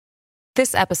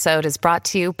This episode is brought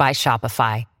to you by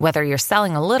Shopify. Whether you're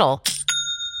selling a little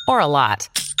or a lot,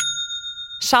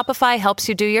 Shopify helps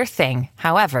you do your thing,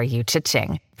 however you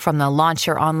cha-ching. From the launch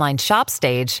your online shop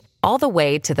stage, all the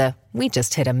way to the we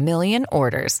just hit 1 million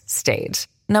orders stage.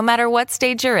 No matter what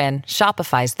stage you're in,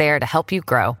 Shopify's there to help you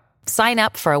grow. Sign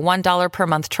up for a $1 per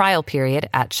month trial period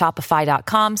at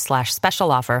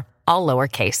shopify.com/special offer, all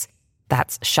lowercase.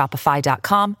 That's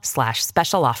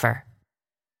shopify.com/special offer.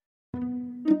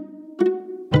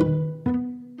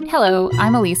 Hello,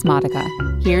 I'm Elise Modica.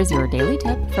 Here's your daily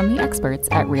tip from the experts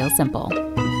at Real Simple.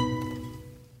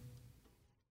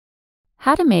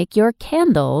 How to Make Your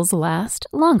Candles Last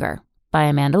Longer by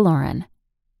Amanda Lauren.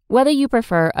 Whether you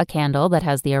prefer a candle that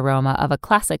has the aroma of a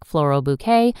classic floral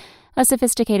bouquet, a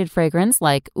sophisticated fragrance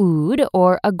like oud,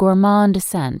 or a gourmand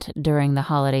scent during the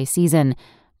holiday season,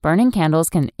 burning candles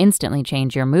can instantly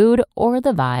change your mood or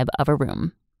the vibe of a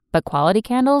room. But quality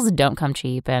candles don't come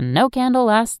cheap, and no candle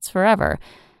lasts forever.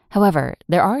 However,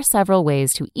 there are several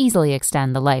ways to easily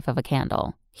extend the life of a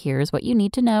candle. Here's what you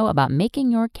need to know about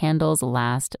making your candles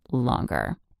last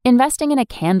longer. Investing in a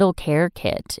candle care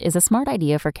kit is a smart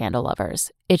idea for candle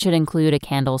lovers. It should include a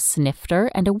candle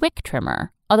snifter and a wick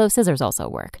trimmer, although scissors also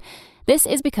work. This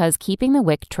is because keeping the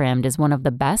wick trimmed is one of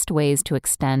the best ways to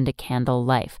extend a candle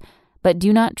life. But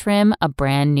do not trim a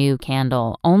brand new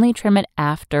candle. Only trim it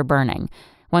after burning.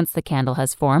 Once the candle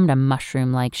has formed a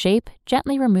mushroom-like shape,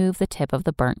 gently remove the tip of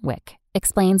the burnt wick,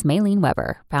 explains Maylene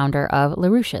Weber, founder of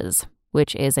LaRouche's,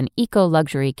 which is an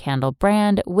eco-luxury candle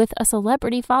brand with a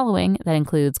celebrity following that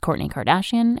includes Kourtney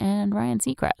Kardashian and Ryan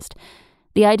Seacrest.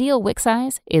 The ideal wick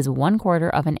size is 1/4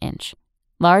 of an inch.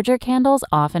 Larger candles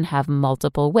often have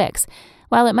multiple wicks.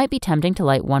 While it might be tempting to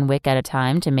light one wick at a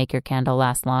time to make your candle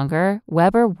last longer,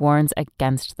 Weber warns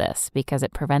against this because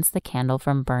it prevents the candle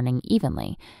from burning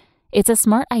evenly. It's a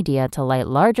smart idea to light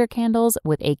larger candles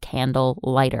with a candle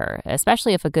lighter,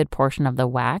 especially if a good portion of the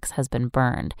wax has been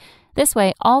burned. This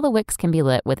way, all the wicks can be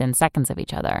lit within seconds of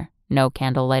each other. No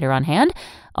candle lighter on hand?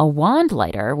 A wand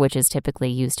lighter, which is typically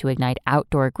used to ignite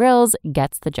outdoor grills,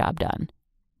 gets the job done.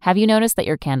 Have you noticed that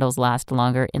your candles last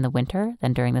longer in the winter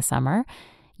than during the summer?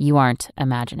 You aren't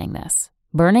imagining this.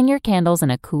 Burning your candles in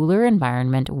a cooler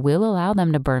environment will allow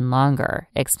them to burn longer,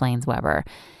 explains Weber.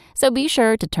 So be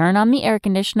sure to turn on the air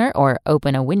conditioner or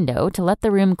open a window to let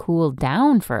the room cool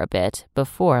down for a bit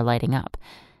before lighting up.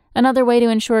 Another way to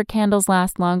ensure candles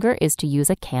last longer is to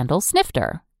use a candle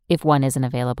snifter. If one isn't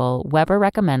available, Weber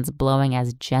recommends blowing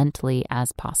as gently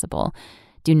as possible.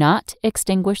 Do not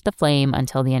extinguish the flame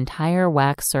until the entire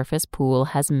wax surface pool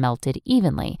has melted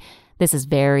evenly. This is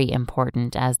very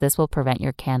important as this will prevent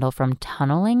your candle from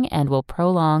tunneling and will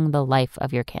prolong the life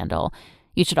of your candle.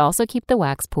 You should also keep the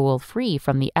wax pool free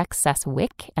from the excess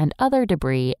wick and other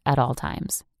debris at all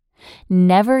times.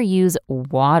 Never use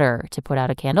water to put out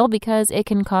a candle because it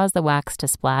can cause the wax to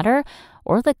splatter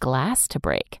or the glass to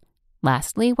break.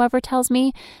 Lastly, Weber tells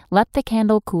me, let the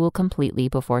candle cool completely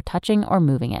before touching or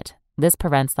moving it. This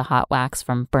prevents the hot wax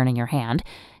from burning your hand,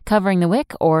 covering the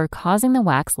wick, or causing the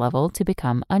wax level to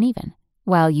become uneven.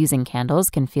 While using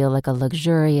candles can feel like a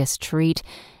luxurious treat,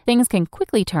 things can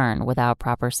quickly turn without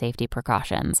proper safety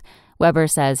precautions. Weber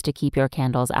says to keep your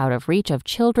candles out of reach of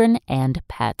children and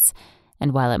pets.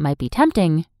 And while it might be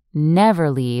tempting,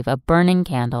 never leave a burning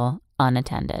candle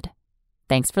unattended.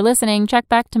 Thanks for listening. Check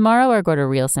back tomorrow or go to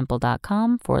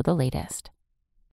realsimple.com for the latest.